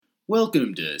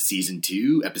Welcome to Season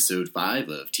 2, Episode 5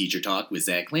 of Teacher Talk with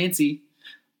Zach Clancy.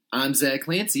 I'm Zach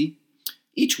Clancy.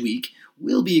 Each week,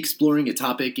 we'll be exploring a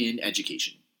topic in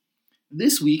education.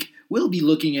 This week, we'll be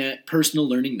looking at personal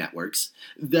learning networks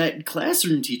that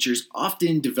classroom teachers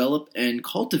often develop and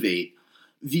cultivate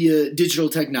via digital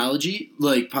technology,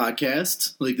 like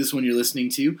podcasts, like this one you're listening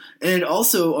to, and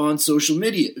also on social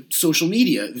media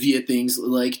via things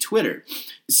like Twitter.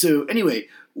 So anyway,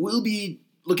 we'll be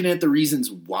looking at the reasons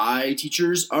why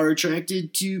teachers are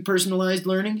attracted to personalized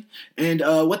learning and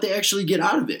what they actually get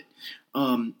out of it.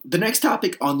 The next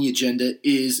topic on the agenda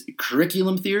is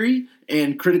curriculum theory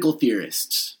and critical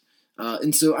theorists.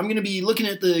 And so I'm going to be looking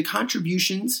at the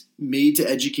contributions made to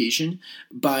education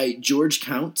by George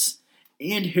Counts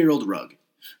and Harold Rugg,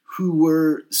 who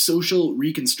were social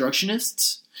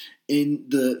reconstructionists in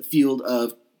the field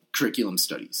of curriculum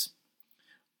studies.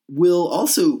 We'll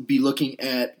also be looking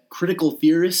at critical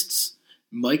theorists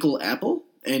Michael Apple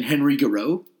and Henry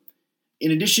Garreau, in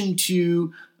addition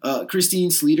to Christine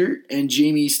Sleeter and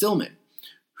Jamie Stillman,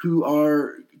 who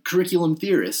are curriculum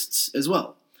theorists as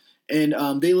well. And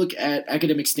they look at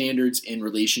academic standards in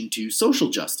relation to social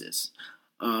justice.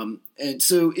 And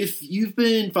so if you've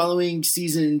been following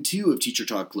Season 2 of Teacher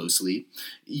Talk closely,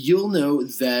 you'll know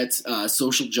that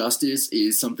social justice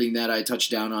is something that I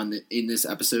touched down on in this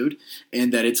episode,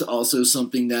 and that it's also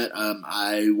something that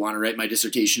I want to write my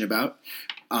dissertation about.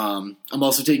 I'm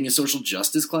also taking a social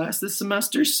justice class this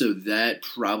semester, so that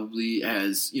probably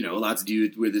has, a lot to do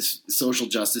with where this social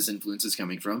justice influence is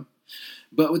coming from.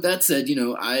 But with that said,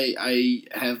 I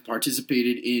have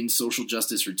participated in social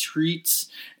justice retreats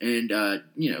and,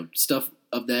 stuff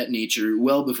of that nature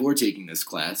well before taking this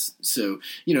class. So,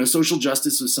 social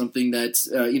justice was something that's,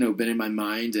 been in my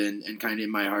mind and kind of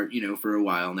in my heart, for a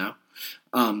while now.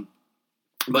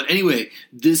 But anyway,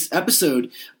 this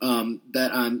episode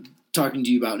that I'm talking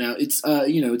to you about now, it's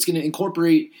it's going to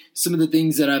incorporate some of the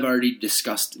things that I've already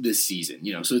discussed this season,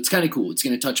 so it's kind of cool. It's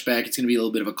going to touch back. It's going to be a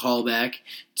little bit of a callback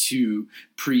to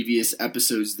previous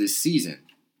episodes this season.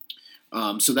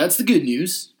 So that's the good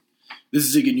news. This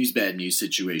is a good news, bad news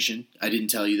situation. I didn't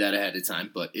tell you that ahead of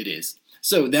time, but it is.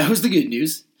 So that was the good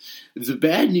news. The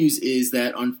bad news is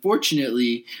that,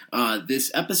 unfortunately,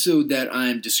 this episode that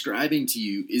I'm describing to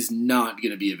you is not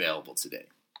going to be available today.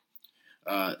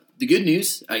 The good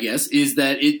news, I guess, is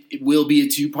that it will be a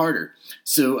two-parter.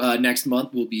 So next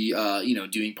month we'll be,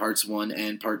 doing parts 1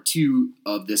 and part 2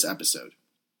 of this episode.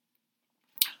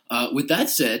 With that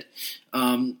said,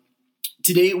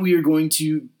 today we are going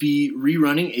to be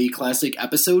rerunning a classic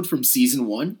episode from Season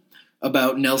 1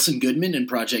 about Nelson Goodman and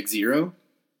Project Zero.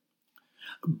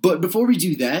 But before we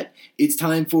do that, it's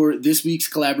time for this week's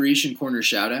Collaboration Corner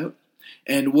shout-out.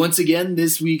 And once again,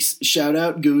 this week's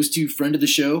shout-out goes to friend of the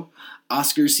show,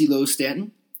 Oscar Celo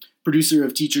Stanton, producer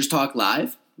of Teachers Talk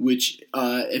Live, which,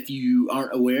 if you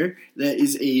aren't aware, that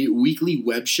is a weekly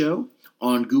web show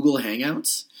on Google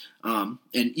Hangouts. And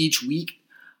each week,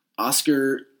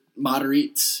 Oscar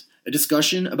moderates a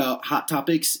discussion about hot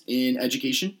topics in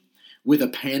education with a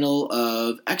panel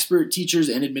of expert teachers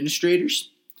and administrators.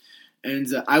 And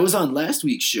I was on last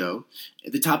week's show.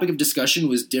 The topic of discussion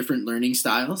was different learning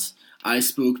styles. I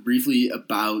spoke briefly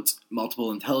about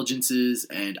multiple intelligences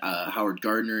and Howard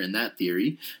Gardner and that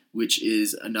theory, which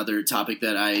is another topic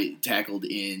that I tackled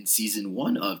in Season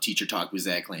 1 of Teacher Talk with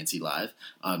Zach Clancy Live.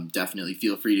 Definitely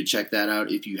feel free to check that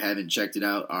out if you haven't checked it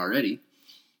out already.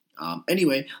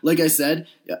 Anyway, like I said,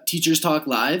 Teachers Talk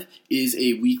Live is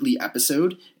a weekly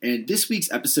episode, and this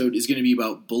week's episode is going to be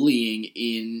about bullying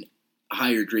in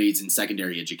higher grades in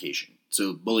secondary education.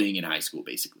 So bullying in high school,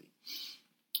 basically.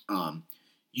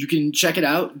 You can check it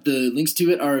out. The links to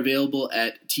it are available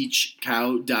at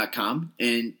teachcow.com,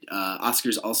 and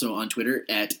Oscar's also on Twitter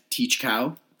at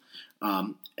teachcow.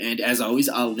 And as always,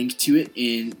 I'll link to it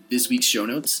in this week's show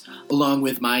notes, along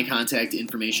with my contact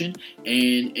information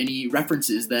and any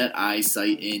references that I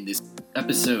cite in this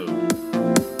episode.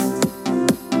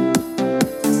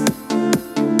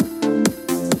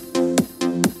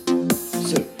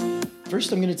 So,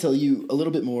 first I'm going to tell you a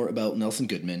little bit more about Nelson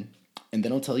Goodman, and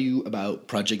then I'll tell you about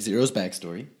Project Zero's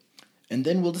backstory, and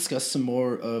then we'll discuss some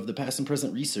more of the past and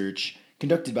present research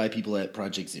conducted by people at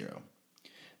Project Zero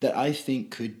that I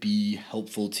think could be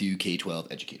helpful to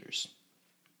K-12 educators.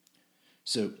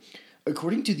 So,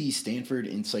 according to the Stanford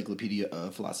Encyclopedia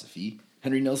of Philosophy,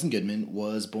 Henry Nelson Goodman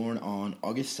was born on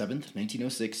August 7th,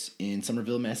 1906 in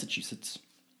Somerville, Massachusetts.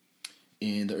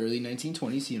 In the early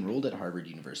 1920s, he enrolled at Harvard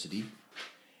University,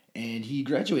 and he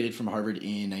graduated from Harvard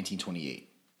in 1928.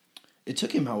 It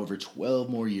took him, however, 12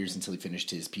 more years until he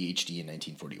finished his PhD in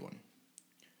 1941.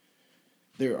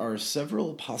 There are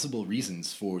several possible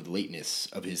reasons for the lateness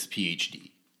of his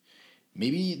PhD.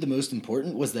 Maybe the most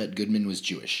important was that Goodman was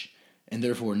Jewish, and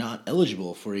therefore not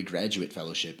eligible for a graduate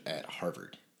fellowship at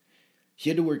Harvard. He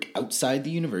had to work outside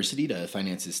the university to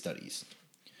finance his studies.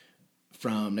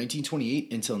 From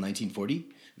 1928 until 1940,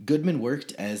 Goodman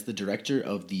worked as the director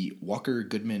of the Walker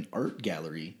Goodman Art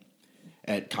Gallery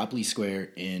at Copley Square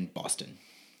in Boston.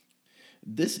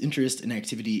 This interest and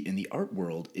activity in the art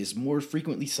world is more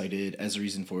frequently cited as a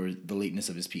reason for the lateness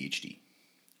of his PhD.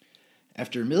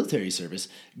 After military service,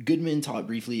 Goodman taught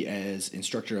briefly as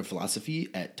instructor of philosophy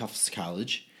at Tufts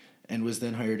College and was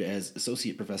then hired as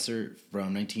associate professor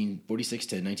from 1946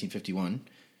 to 1951,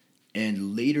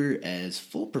 and later as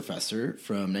full professor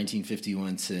from 1951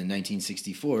 to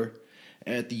 1964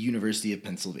 at the University of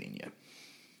Pennsylvania.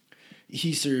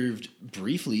 He served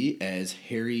briefly as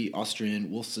Harry Austrian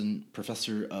Wolfson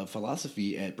Professor of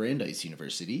Philosophy at Brandeis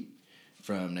University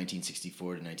from 1964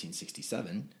 to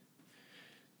 1967,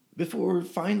 before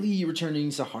finally returning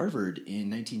to Harvard in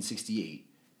 1968,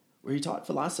 where he taught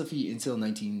philosophy until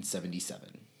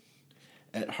 1977.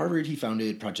 At Harvard, he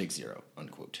founded Project Zero,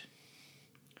 unquote.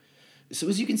 So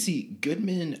as you can see,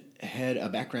 Goodman had a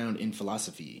background in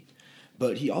philosophy,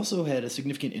 but he also had a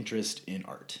significant interest in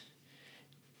art.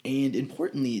 And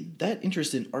importantly, that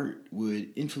interest in art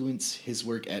would influence his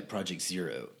work at Project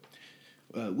Zero,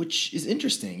 which is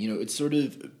interesting. You know, it sort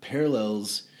of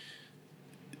parallels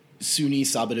Suni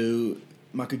Sabato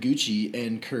Makaguchi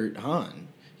and Kurt Hahn.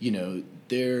 You know,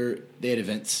 they had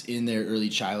events in their early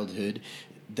childhood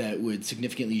that would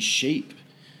significantly shape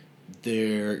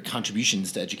their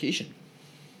contributions to education.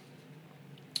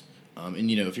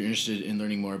 And, you know, if you're interested in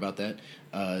learning more about that,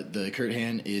 the Kurt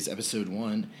Hahn is episode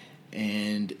 1,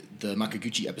 and the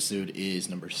Makaguchi episode is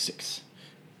number 6.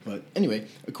 But anyway,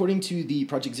 according to the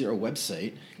Project Zero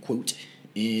website, quote,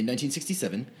 in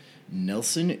 1967,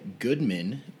 Nelson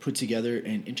Goodman put together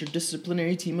an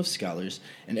interdisciplinary team of scholars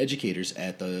and educators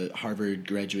at the Harvard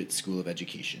Graduate School of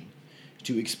Education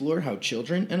to explore how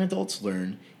children and adults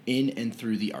learn in and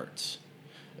through the arts.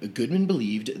 Goodman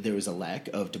believed there was a lack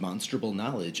of demonstrable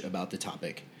knowledge about the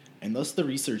topic, and thus the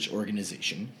research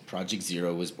organization, Project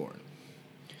Zero, was born.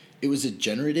 It was a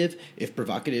generative, if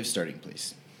provocative, starting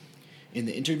place. In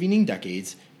the intervening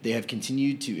decades, they have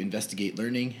continued to investigate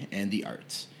learning and the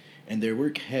arts, and their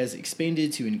work has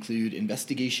expanded to include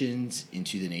investigations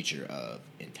into the nature of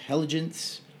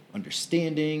intelligence,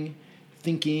 understanding,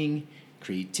 thinking,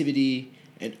 creativity,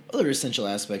 and other essential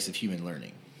aspects of human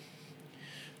learning.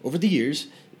 Over the years,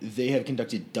 they have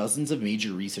conducted dozens of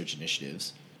major research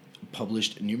initiatives,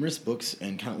 published numerous books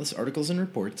and countless articles and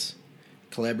reports,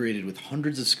 collaborated with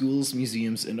hundreds of schools,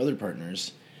 museums, and other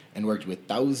partners, and worked with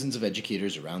thousands of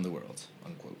educators around the world,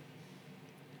 unquote.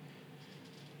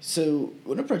 So,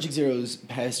 one of Project Zero's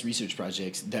past research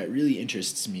projects that really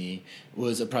interests me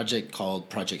was a project called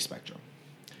Project Spectrum,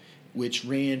 which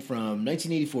ran from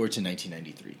 1984 to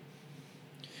 1993.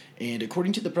 And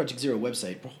according to the Project Zero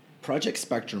website, Project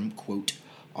Spectrum, quote,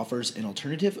 offers an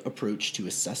alternative approach to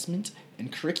assessment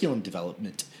and curriculum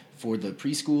development for the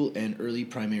preschool and early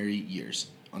primary years,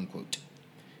 unquote.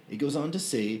 It goes on to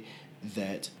say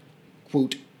that,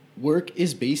 quote, work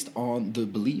is based on the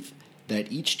belief that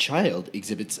each child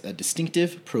exhibits a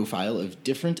distinctive profile of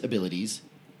different abilities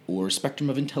or spectrum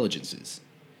of intelligences.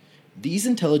 These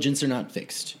intelligences are not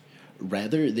fixed.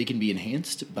 Rather, they can be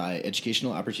enhanced by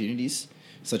educational opportunities,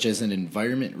 such as an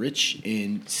environment rich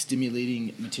in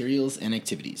stimulating materials and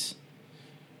activities.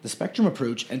 The spectrum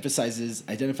approach emphasizes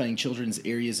identifying children's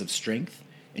areas of strength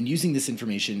and using this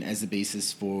information as the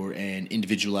basis for an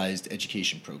individualized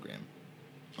education program,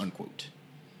 unquote.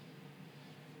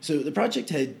 So the project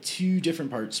had two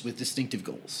different parts with distinctive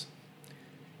goals.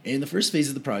 In the first phase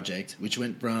of the project, which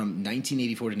went from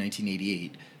 1984 to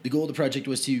 1988, the goal of the project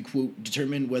was to, quote,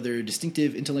 determine whether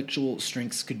distinctive intellectual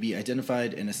strengths could be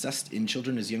identified and assessed in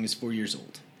children as young as 4 years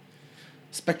old.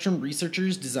 Spectrum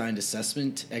researchers designed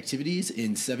assessment activities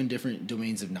in 7 different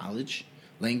domains of knowledge: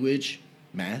 language,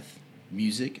 math,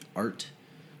 music, art,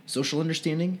 social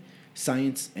understanding,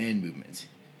 science, and movement.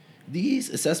 These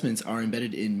assessments are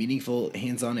embedded in meaningful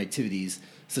hands-on activities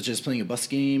such as playing a bus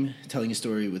game, telling a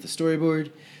story with a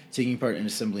storyboard, taking part in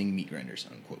assembling meat grinders,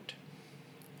 unquote.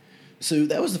 So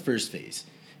that was the first phase.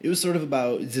 It was sort of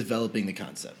about developing the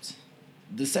concept.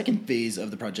 The second phase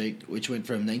of the project, which went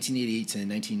from 1988 to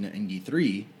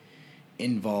 1993,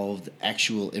 involved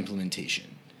actual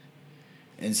implementation.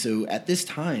 And so at this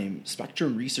time,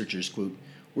 Spectrum researchers, quote,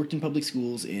 worked in public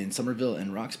schools in Somerville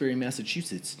and Roxbury,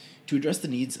 Massachusetts, to address the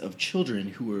needs of children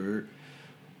who were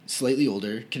slightly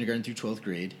older, kindergarten through 12th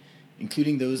grade,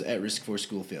 including those at risk for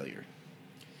school failure.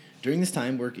 During this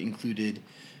time, work included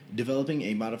developing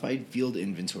a modified field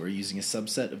inventory using a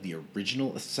subset of the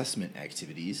original assessment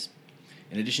activities,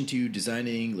 in addition to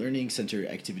designing learning center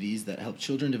activities that help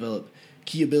children develop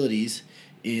key abilities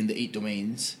in the 8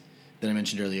 domains that I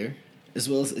mentioned earlier, as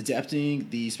well as adapting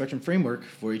the Spectrum framework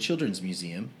for a children's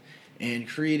museum, and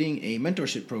creating a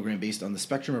mentorship program based on the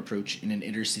Spectrum approach in an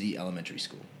inner-city elementary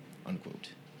school, unquote.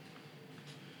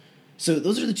 So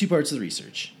those are the 2 parts of the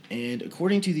research, and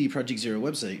according to the Project Zero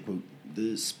website, quote,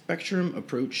 the Spectrum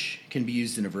approach can be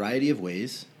used in a variety of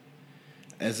ways,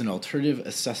 as an alternative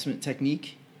assessment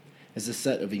technique, as a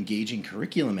set of engaging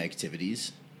curriculum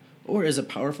activities, or as a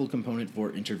powerful component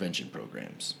for intervention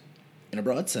programs. In a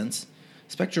broad sense,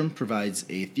 Spectrum provides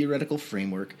a theoretical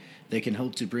framework that can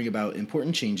help to bring about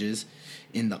important changes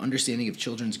in the understanding of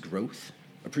children's growth,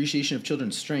 appreciation of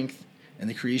children's strength, and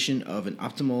the creation of an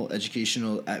optimal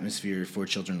educational atmosphere for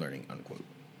children learning, unquote.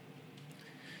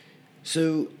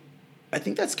 So, I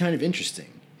think that's kind of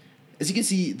interesting. As you can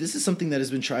see, this is something that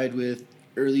has been tried with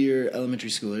earlier elementary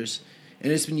schoolers,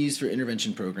 and it's been used for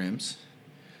intervention programs.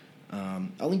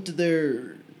 I'll link to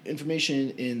their information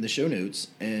in the show notes,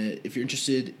 and if you're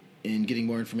interested in getting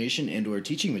more information and or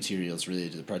teaching materials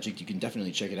related to the project, you can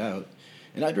definitely check it out.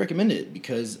 And I'd recommend it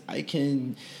because I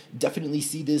can definitely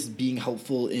see this being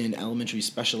helpful in elementary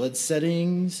special ed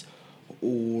settings,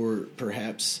 or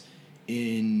perhaps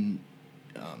in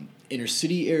inner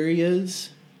city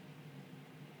areas,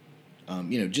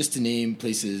 just to name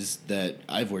places that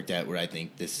I've worked at where I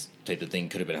think this type of thing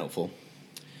could have been helpful.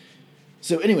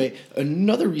 So anyway,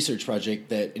 another research project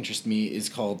that interests me is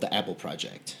called the Apple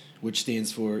Project, which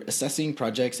stands for Assessing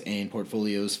Projects and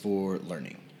Portfolios for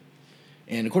Learning.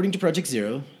 And according to Project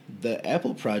Zero, the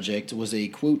Apple Project was a,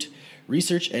 quote,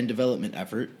 research and development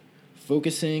effort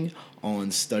focusing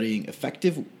on studying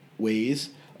effective ways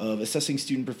of assessing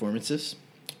student performances,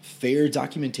 fair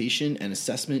documentation and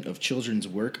assessment of children's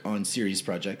work on series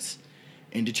projects,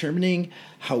 and determining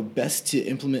how best to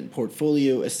implement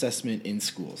portfolio assessment in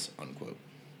schools, unquote.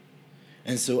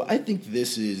 And so I think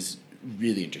this is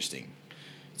really interesting.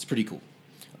 It's pretty cool.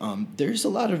 There's a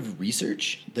lot of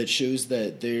research that shows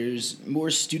that there's more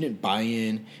student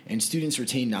buy-in and students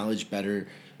retain knowledge better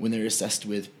when they're assessed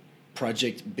with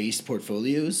project-based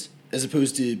portfolios as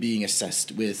opposed to being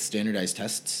assessed with standardized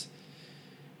tests.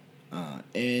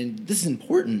 And this is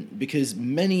important because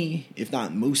many, if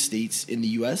not most states in the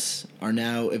U.S. are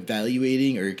now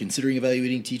evaluating or considering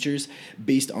evaluating teachers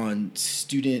based on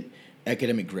student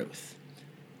academic growth.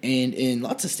 And in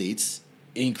lots of states,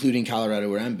 including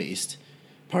Colorado where I'm based,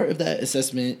 part of that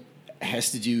assessment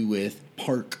has to do with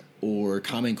PARCC or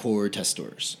Common Core test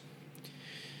scores.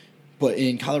 But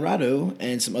in Colorado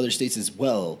and some other states as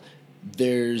well,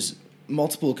 there's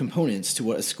multiple components to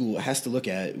what a school has to look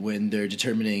at when they're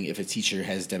determining if a teacher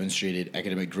has demonstrated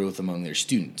academic growth among their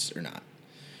students or not.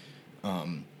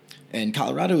 And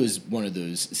Colorado is one of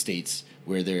those states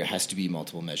where there has to be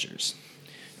multiple measures.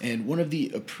 And one of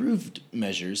the approved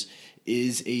measures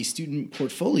is a student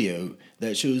portfolio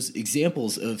that shows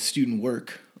examples of student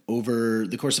work over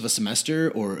the course of a semester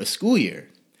or a school year.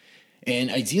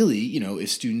 And ideally, if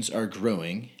students are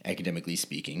growing, academically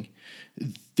speaking,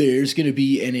 there's going to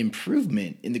be an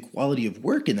improvement in the quality of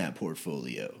work in that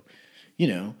portfolio,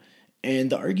 And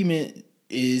the argument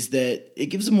is that it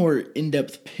gives a more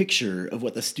in-depth picture of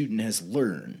what the student has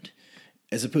learned,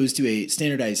 as opposed to a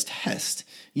standardized test,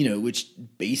 which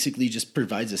basically just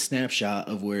provides a snapshot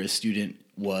of where a student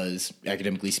was,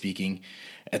 academically speaking,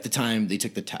 at the time they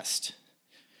took the test.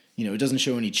 It doesn't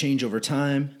show any change over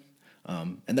time.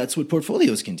 And that's what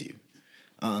portfolios can do.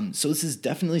 So this is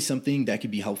definitely something that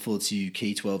could be helpful to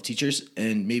K-12 teachers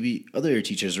and maybe other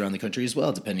teachers around the country as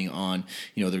well, depending on,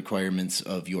 the requirements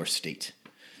of your state.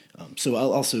 So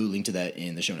I'll also link to that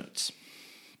in the show notes.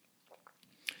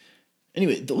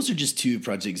 Anyway, those are just 2 of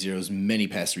Project Zero's many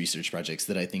past research projects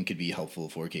that I think could be helpful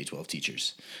for K-12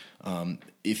 teachers.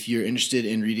 If you're interested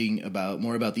in reading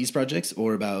more about these projects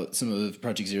or about some of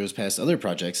Project Zero's past other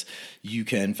projects, you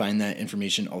can find that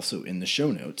information also in the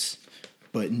show notes.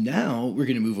 But now we're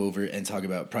going to move over and talk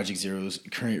about Project Zero's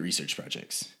current research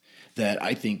projects that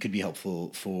I think could be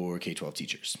helpful for K-12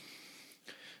 teachers.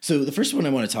 So the first one I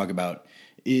want to talk about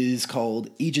is called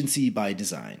Agency by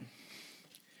Design.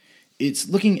 It's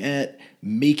looking at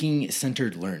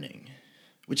making-centered learning,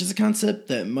 which is a concept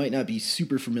that might not be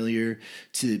super familiar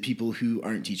to people who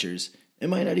aren't teachers. It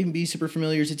might not even be super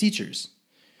familiar to teachers.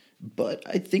 But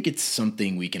I think it's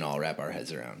something we can all wrap our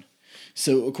heads around.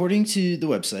 So according to the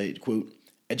website, quote,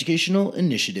 educational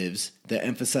initiatives that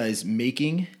emphasize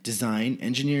making, design,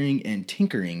 engineering, and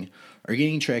tinkering are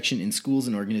gaining traction in schools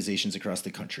and organizations across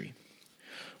the country.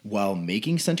 While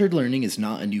making-centered learning is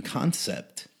not a new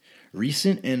concept,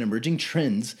 recent and emerging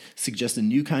trends suggest a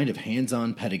new kind of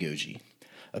hands-on pedagogy.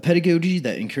 A pedagogy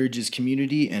that encourages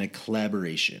community and a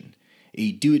collaboration,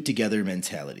 a do-it-together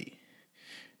mentality.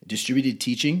 Distributed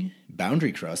teaching,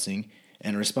 boundary crossing,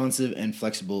 and responsive and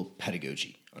flexible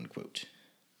pedagogy, unquote.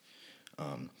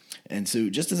 And so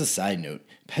just as a side note,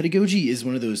 pedagogy is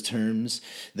one of those terms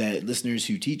that listeners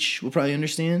who teach will probably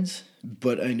understand,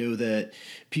 but I know that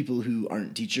people who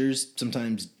aren't teachers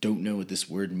sometimes don't know what this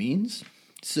word means.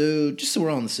 So just so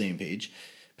we're all on the same page,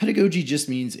 pedagogy just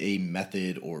means a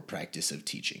method or practice of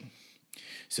teaching.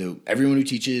 So everyone who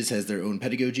teaches has their own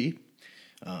pedagogy.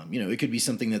 It could be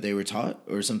something that they were taught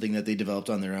or something that they developed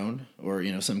on their own, or,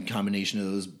 some combination of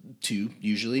those two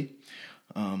usually.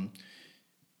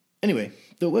 Anyway,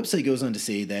 the website goes on to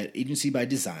say that Agency by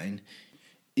Design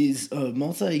is a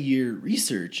multi-year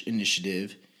research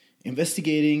initiative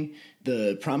investigating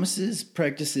the promises,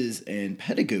 practices, and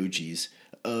pedagogies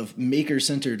of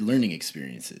maker-centered learning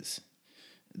experiences.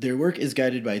 Their work is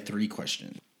guided by 3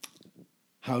 questions.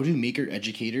 How do maker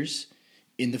educators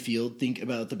in the field think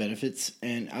about the benefits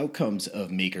and outcomes of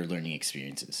maker learning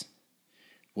experiences?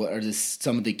 What are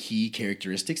some of the key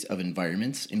characteristics of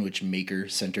environments in which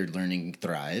maker-centered learning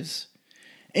thrives?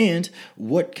 And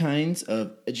what kinds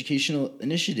of educational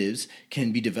initiatives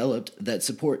can be developed that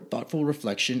support thoughtful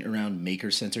reflection around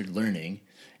maker-centered learning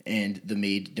and the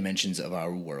made dimensions of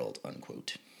our world,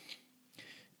 unquote.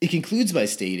 It concludes by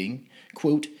stating,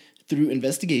 quote, through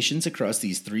investigations across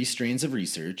these 3 strands of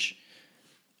research,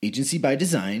 Agency by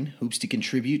Design hopes to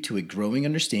contribute to a growing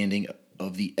understanding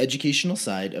of the educational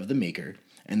side of the maker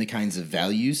and the kinds of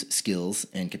values, skills,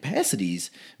 and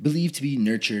capacities believed to be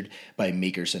nurtured by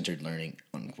maker-centered learning,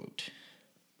 unquote.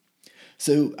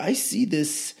 So I see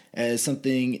this as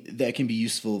something that can be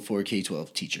useful for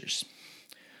K-12 teachers.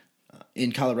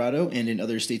 In Colorado and in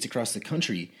other states across the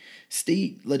country,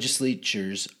 state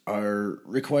legislatures are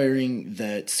requiring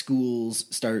that schools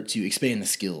start to expand the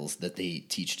skills that they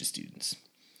teach to students.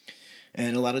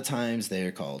 And a lot of times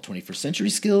they're called 21st century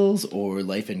skills or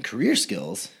life and career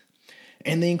skills.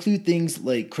 And they include things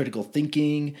like critical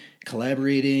thinking,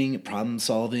 collaborating, problem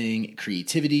solving,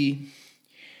 creativity.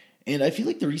 And I feel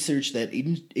like the research that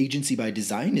Agency by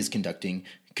Design is conducting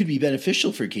could be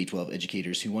beneficial for K-12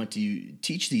 educators who want to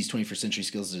teach these 21st century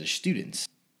skills to their students.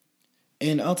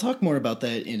 And I'll talk more about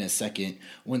that in a second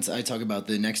once I talk about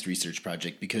the next research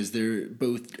project because they're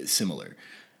both similar.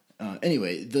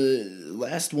 Anyway, the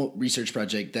last research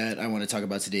project that I want to talk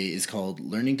about today is called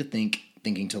Learning to Think,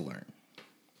 Thinking to Learn.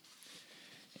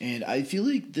 And I feel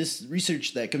like this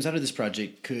research that comes out of this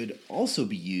project could also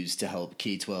be used to help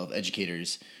K-12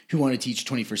 educators who want to teach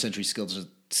 21st century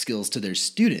skills to their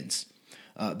students.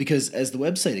 Because as the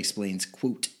website explains,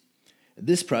 quote,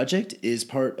 this project is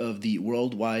part of the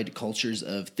Worldwide Cultures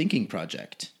of Thinking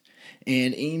project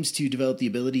and aims to develop the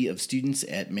ability of students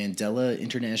at Mandela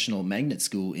International Magnet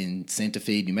School in Santa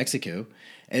Fe, New Mexico,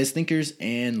 as thinkers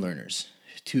and learners.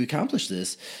 To accomplish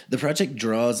this, the project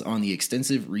draws on the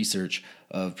extensive research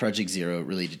of Project Zero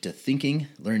related to thinking,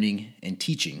 learning, and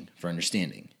teaching for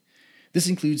understanding. This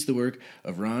includes the work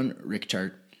of Ron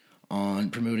Richart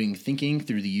on promoting thinking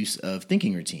through the use of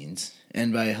thinking routines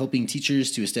and by helping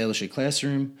teachers to establish a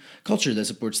classroom culture that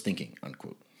supports thinking,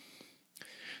 unquote.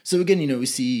 So again, we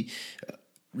see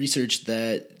research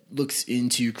that looks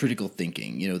into critical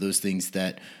thinking, those things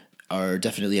that are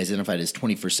definitely identified as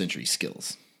 21st century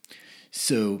skills.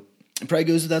 So it probably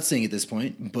goes without saying at this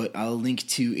point, but I'll link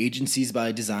to Agencies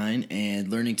by Design and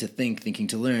Learning to Think, Thinking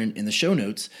to Learn in the show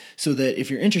notes so that if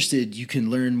you're interested, you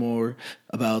can learn more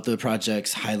about the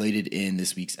projects highlighted in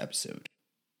this week's episode.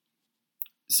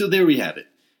 So there we have it.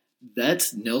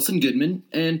 That's Nelson Goodman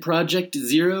and Project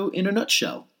Zero in a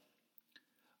nutshell.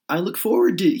 I look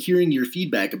forward to hearing your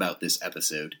feedback about this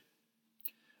episode.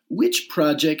 Which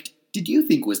project did you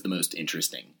think was the most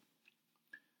interesting?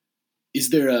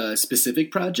 Is there a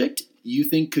specific project you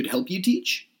think could help you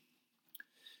teach?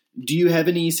 Do you have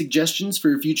any suggestions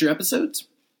for future episodes?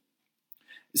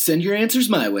 Send your answers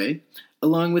my way,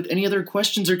 along with any other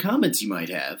questions or comments you might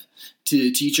have,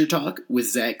 to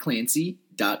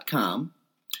teachertalkwithzachclancy.com.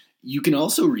 You can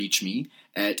also reach me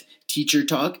at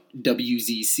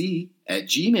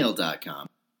teachertalkwzc@gmail.com.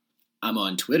 I'm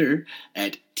on Twitter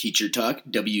at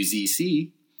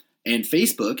teachertalkwzc and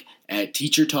Facebook at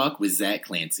Teacher Talk with Zach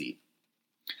Clancy.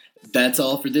 That's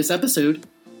all for this episode.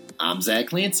 I'm Zach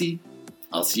Clancy.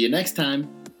 I'll see you next time.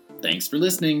 Thanks for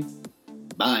listening.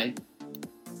 Bye.